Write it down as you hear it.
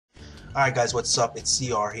Alright guys, what's up? It's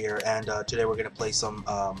CR here, and today we're gonna play some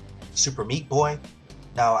Super Meat Boy.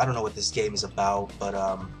 Now, I don't know what this game is about, but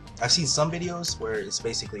I've seen some videos where it's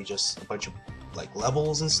basically just a bunch of like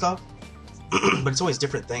levels and stuff, but it's always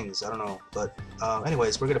different things. I don't know, but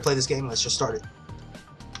anyways, we're gonna play this game. Let's just start it.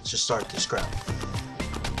 Let's just start this crap.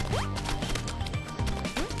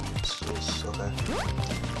 Okay.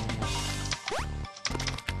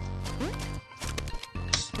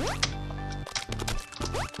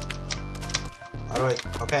 How do I...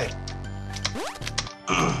 Okay.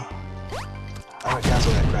 How do I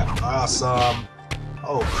cancel that crap? Awesome!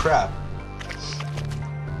 Oh, crap.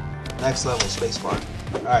 Next level, spacebar.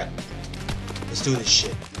 Alright. Let's do this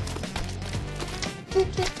shit.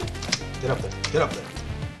 Get up there. Get up there.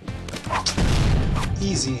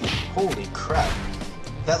 Easy. Holy crap.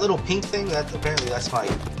 That little pink thing, that apparently that's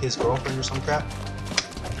his girlfriend or some crap.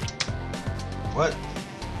 What?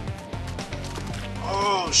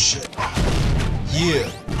 Oh, shit.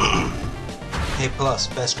 Yeah. A+,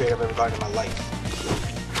 best grade I've ever gotten in my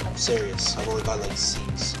life. I'm serious. I've only got like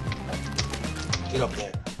C's. Get up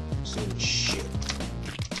there. Let's do this shit.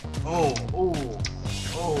 Oh,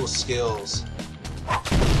 skills.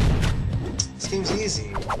 This game's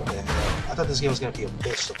easy. What the hell? I thought this game was gonna be a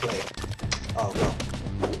bitch to play. Oh, go.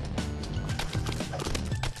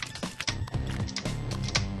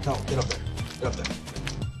 No, get up there. Get up there.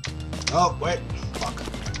 Oh, wait. Fuck.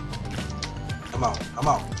 I'm out. I'm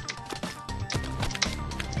out.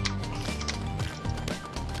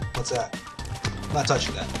 What's that? I'm not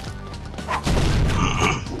touching that.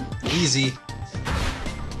 Easy.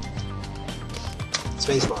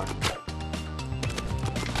 Spacebar.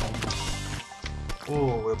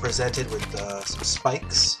 Ooh, we're presented with some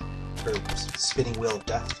spikes for spinning wheel of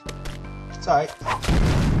death. It's alright.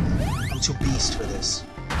 I'm too beast for this.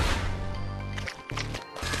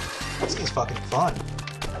 This game's fucking fun.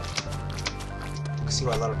 I can see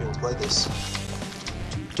why a lot of people play this.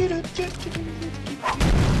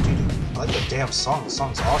 I like the damn song. The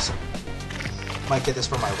song's awesome. Might get this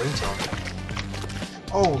for my ringtone.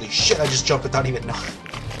 Holy shit, I just jumped without even knowing.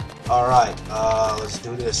 Alright, let's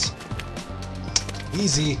do this.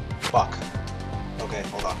 Easy. Fuck. Okay,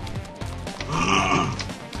 hold on.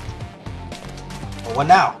 Well, what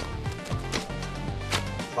now?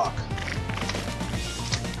 Fuck.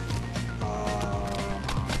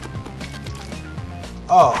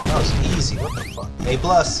 Oh, that was easy. What the fuck? A+.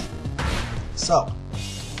 So,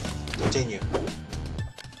 continue.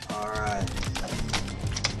 Alright.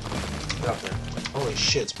 Get up there. Holy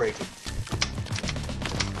shit, it's breaking.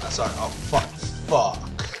 Sorry. Oh, fuck.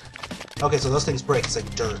 Fuck. Okay, so those things break. It's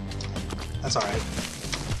like dirt. That's alright.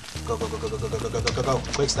 Go, go, go, go, go, go, go, go, go, go, go.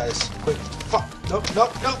 Quick status. Quick. Fuck. Nope,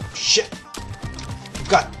 nope, nope. Shit.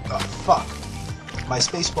 God. Oh, fuck. My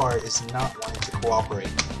spacebar is not wanting to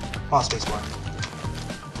cooperate. Come on, spacebar.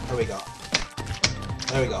 There we go.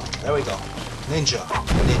 There we go. There we go. Ninja.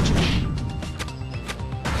 Ninja.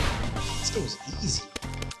 This game is easy.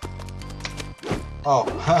 Oh,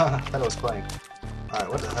 I thought I was playing. Alright,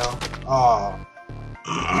 what the hell? Oh.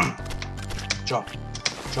 Jump.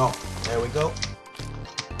 Jump. There we go.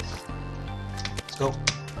 Let's go.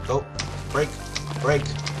 Go. Break. Break.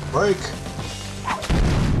 Break.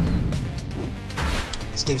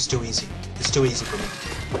 This game's too easy. It's too easy for me.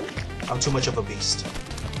 I'm too much of a beast.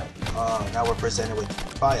 Now we're presented with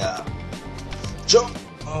fire. Jump!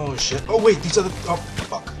 Oh shit. Oh wait, these are the... Oh,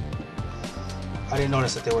 fuck. I didn't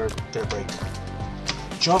notice that they were gonna break.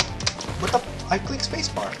 Jump! What the... I clicked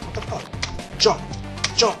spacebar. What the fuck? Jump!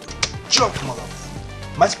 Jump! Jump, mother...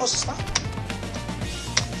 Am I supposed to stop?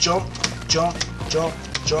 Jump! Jump! Jump!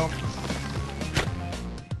 Jump!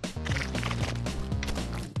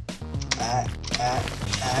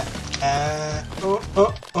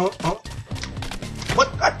 What?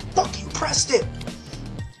 I fucking pressed it!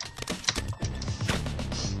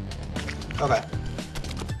 Okay.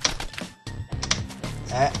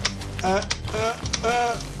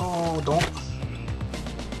 Oh, don't.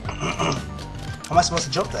 How am I supposed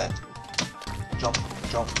to jump that? Jump,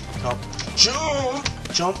 jump, jump, jump,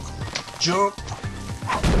 jump, jump.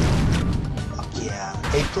 Fuck yeah.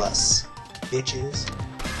 A+, bitches.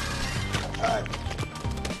 Alright.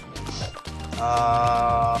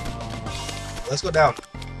 Let's go down.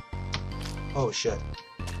 Oh shit.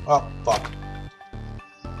 Oh, fuck.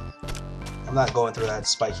 I'm not going through that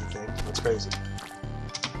spiky thing. That's crazy.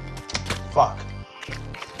 Fuck.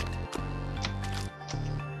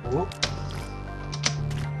 Ooh.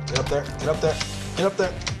 Get up there. Get up there. Get up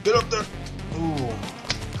there. Get up there. Ooh.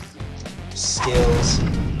 Skills.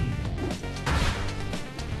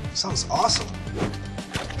 Sounds awesome.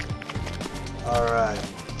 Alright.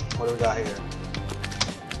 What do we got here?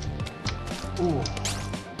 Ooh.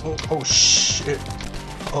 Oh, oh shit.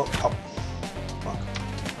 Oh, oh. Fuck.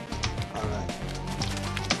 Alright.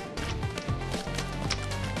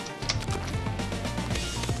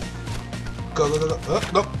 Go, go, go, go.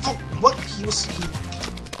 No, fuck. What?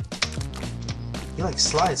 He like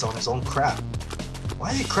slides on his own crap.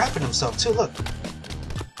 Why is he crapping himself too? Look.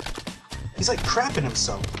 He's like crapping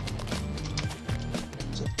himself.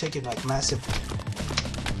 So taking like massive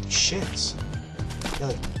shits. Yeah,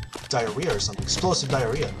 like diarrhea or something. Explosive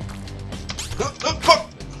diarrhea. Fuck!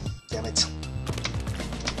 Damn it.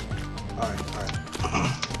 Alright, alright.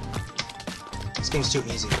 This game's too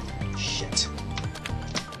easy. Shit.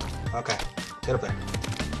 Okay, get up there.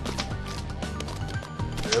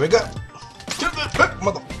 There we go. Get up there,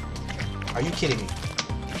 mother. Are you kidding me?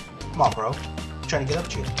 Come on, bro. I'm trying to get up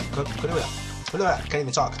to you. Go away. Go away. Can't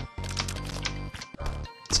even talk.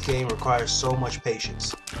 This game requires so much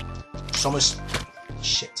patience. So much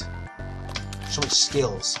shit. So much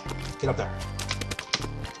skills. Get up there.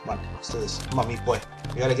 Come on, let's do this. Come on, meat boy.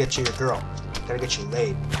 We gotta get you your girl. Gotta get you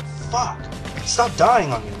laid. Fuck! Stop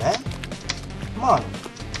dying on me, man. Come on.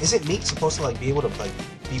 Isn't meat supposed to like be able to like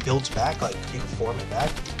be built back? Like you can form it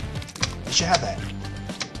back? You should have that.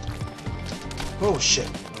 Oh shit.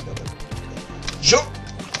 Jump!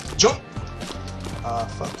 Jump!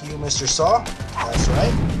 Fuck you, Mr. Saw. That's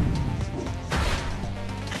right.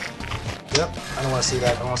 Yep, I don't want to see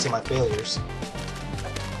that. I don't want to see my failures.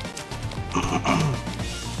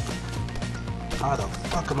 How the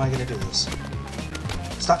fuck am I gonna do this?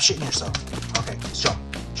 Stop shitting yourself. Okay, let's jump.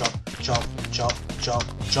 Jump, jump, jump, jump,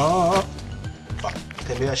 jump. Fuck.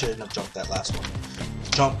 Okay, maybe I shouldn't have jumped that last one.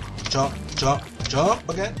 Jump, jump, jump, jump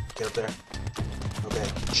again. Get up there. Okay,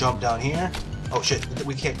 jump down here. Oh shit,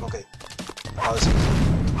 we can't. Okay. That was easy.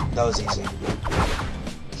 That was easy.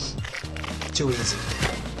 Too easy.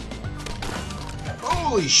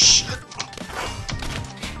 Holy shit!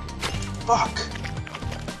 Fuck!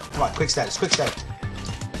 Come on, quick status, quick status.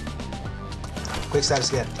 Quick status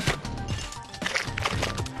again.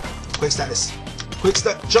 Quick status. Quick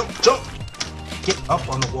status. Jump, jump! Get up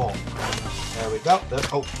on the wall. There we go. There.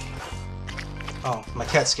 Oh. Oh, my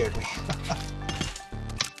cat scared me.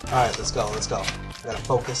 Alright, let's go, let's go. I gotta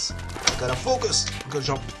focus. I gotta focus! I'm gonna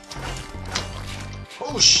jump.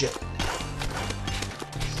 Oh shit!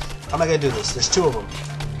 How am I gonna do this? There's two of them.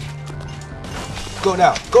 Go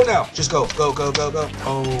now! Go now! Just go! Go, go, go, go!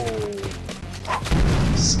 Oh.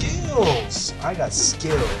 Skills! I got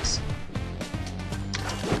skills.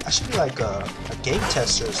 I should be like a game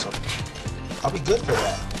tester or something. I'll be good for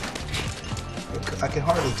that. I can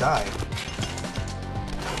hardly die.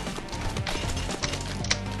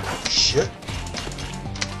 Shit.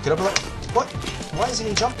 Get up there. What? Why isn't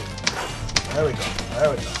he jumping? There we go. There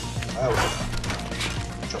we go. There we go.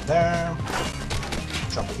 Jump there.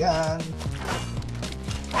 Jump again.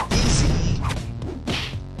 Easy.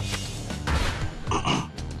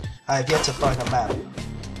 I have yet to find a map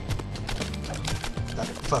that can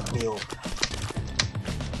fuck me over.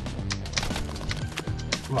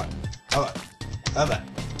 Come on. Come on. Come on.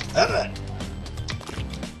 Come on.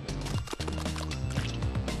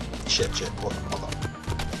 Shit, shit. Hold on, hold on.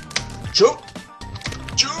 Jump!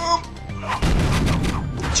 Jump!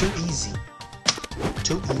 Too easy.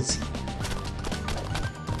 Too easy.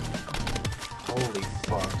 Holy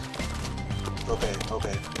fuck. Okay,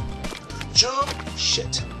 okay. Jump!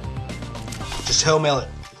 Shit. Just Hail Mail it.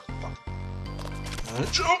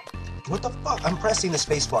 Jump! What the fuck? I'm pressing the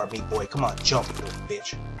spacebar, meat boy. Come on, jump, you little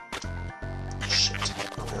bitch. Shit.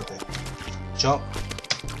 Okay, okay. Jump.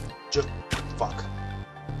 Jump. Fuck.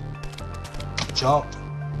 Jump.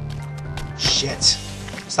 Shit.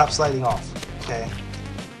 Stop sliding off, okay?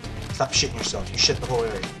 Stop shitting yourself. You shit the whole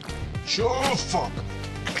area. Jump. Fuck.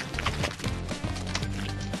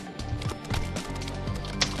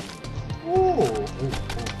 Ooh. Ooh, ooh.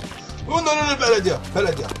 Oh, no, no, no, bad idea. Bad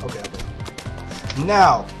idea. Okay, okay.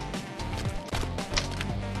 Now.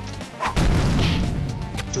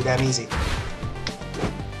 Too damn easy.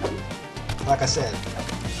 Like I said,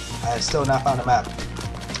 I have still not found a map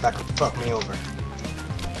that could fuck me over.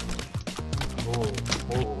 Ooh,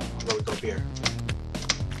 ooh, where we go here?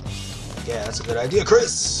 Yeah, that's a good idea,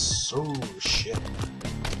 Chris. Oh shit.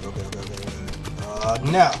 Okay, okay, okay,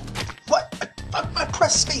 okay. Now, what? I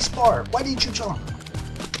pressed spacebar. Why didn't you jump?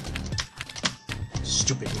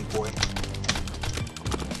 Stupid me boy.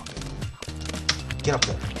 Get up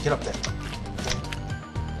there. Get up there.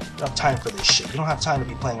 You don't have time for this shit. You don't have time to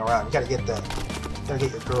be playing around. You gotta get that. You gotta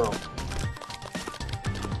get your girl.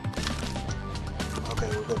 Okay,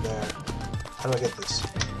 we'll go there. How do I get this?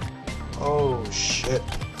 Oh shit.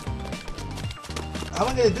 How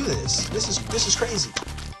am I gonna do this? This is crazy.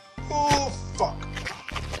 Oh, fuck.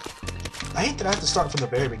 I hate that I have to start from the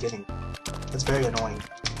very beginning. That's very annoying.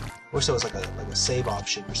 Wish there was like a save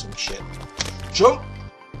option or some shit. Jump!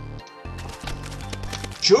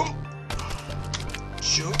 Jump!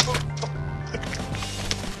 Jump!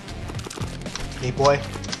 Hey boy,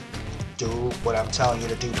 do what I'm telling you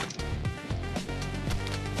to do.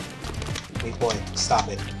 Hey boy, stop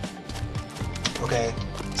it. Okay?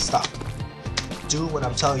 Stop. Do what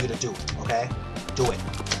I'm telling you to do, okay? Do it.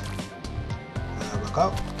 Look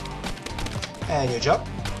out. And you jump.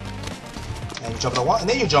 And you jump in the wall, and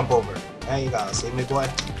then you jump over. There you go. See me, boy?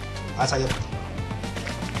 That's how you...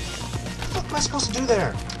 What am I supposed to do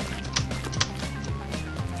there?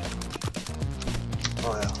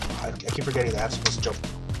 Oh, yeah. I keep forgetting that I'm supposed to jump.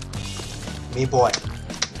 Me, boy.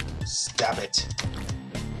 Stab it.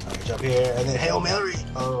 Okay, jump here, and then Hail Mary.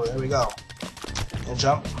 Oh, there we go. And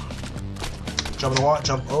jump. Jump in the wall,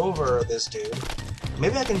 jump over this dude.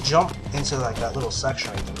 Maybe I can jump into like that little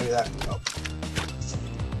section right there. Maybe that. Oh.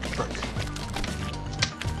 Frick.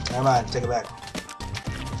 Never mind, take it back.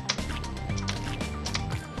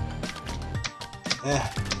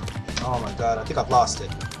 Oh my god, I think I've lost it.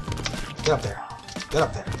 Get up there. Get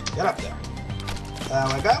up there. Get up there. Oh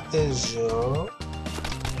my god, is you.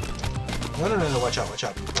 No, watch out,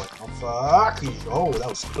 boy. Oh fuck you. Oh, that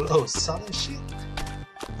was close. Saw that shit?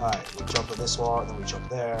 Alright, we jump to this wall, and then we jump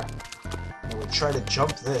there. And we try to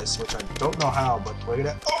jump this, which I don't know how, but we're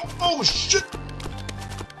gonna. Oh shit!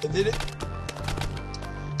 I did it.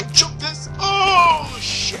 Jump this! Oh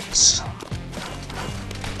shit!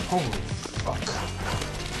 Holy fuck.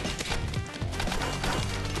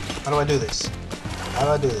 How do I do this? How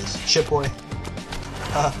do I do this? Shit boy?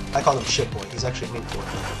 I call him shit boy. He's actually mean boy.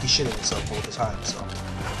 He's shitting himself all the time, so.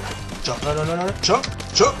 Jump, no. Jump!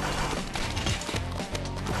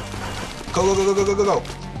 Go!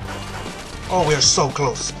 Oh, we are so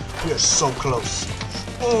close. We are so close.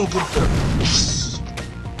 Oh, good there.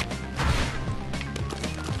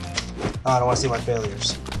 Oh, I don't want to see my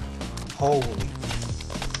failures. Holy.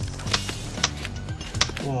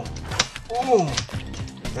 Oh.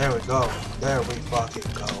 There we go. There we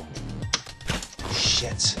fucking go.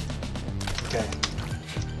 Shit. Okay.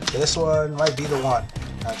 This one might be the one.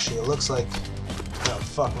 Actually, it looks like they're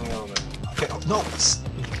fucking me over. Okay. Oh, no.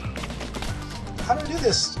 How do I do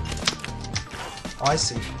this? Oh, I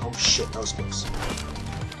see. Oh shit, that was close.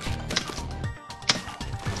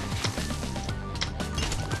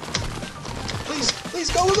 Please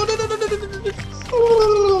go! No!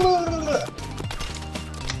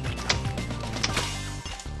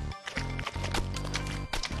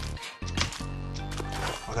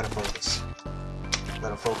 I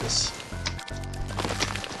gotta focus.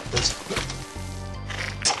 Please.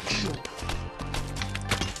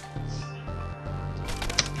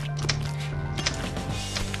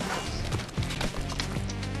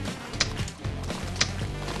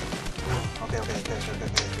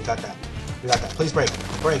 Okay. We got that. Please break.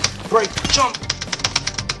 Jump!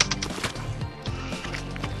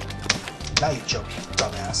 Now you jump,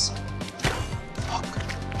 dumbass. Fuck.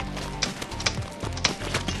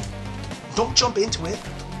 Don't jump into it.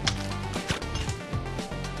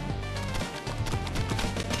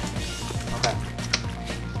 Okay.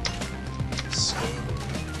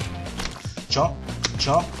 Jump.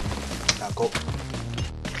 Now go.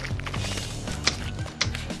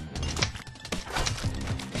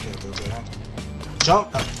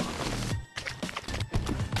 Jump!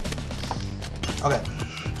 Okay.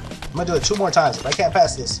 I'm gonna do it 2 more times. If I can't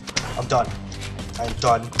pass this, I'm done. I am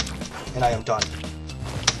done. And I am done.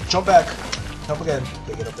 Jump back. Jump again.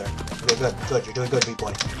 Okay, get up there. Okay, good. You're doing good,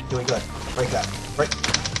 B-boy. Doing good. Break that. Break.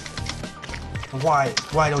 Why?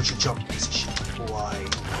 Why don't you jump, piece of shit? Why?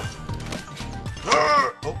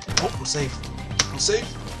 Oh, I'm safe.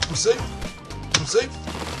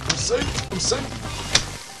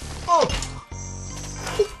 Oh!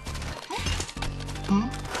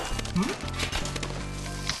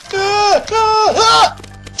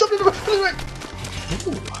 Jump into the right.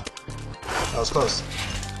 That was close.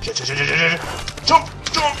 Jump!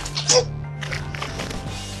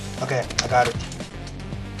 Okay, I got it.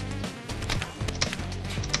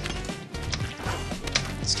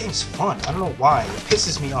 This game's fun. I don't know why. It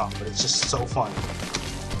pisses me off, but it's just so fun.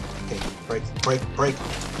 Okay, break.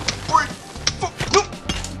 Fuck, no!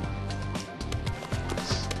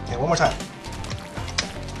 Okay, one more time.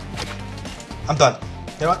 I'm done.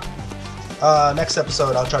 You know what? Next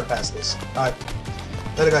episode, I'll try to pass this. Alright.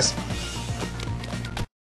 Later, guys.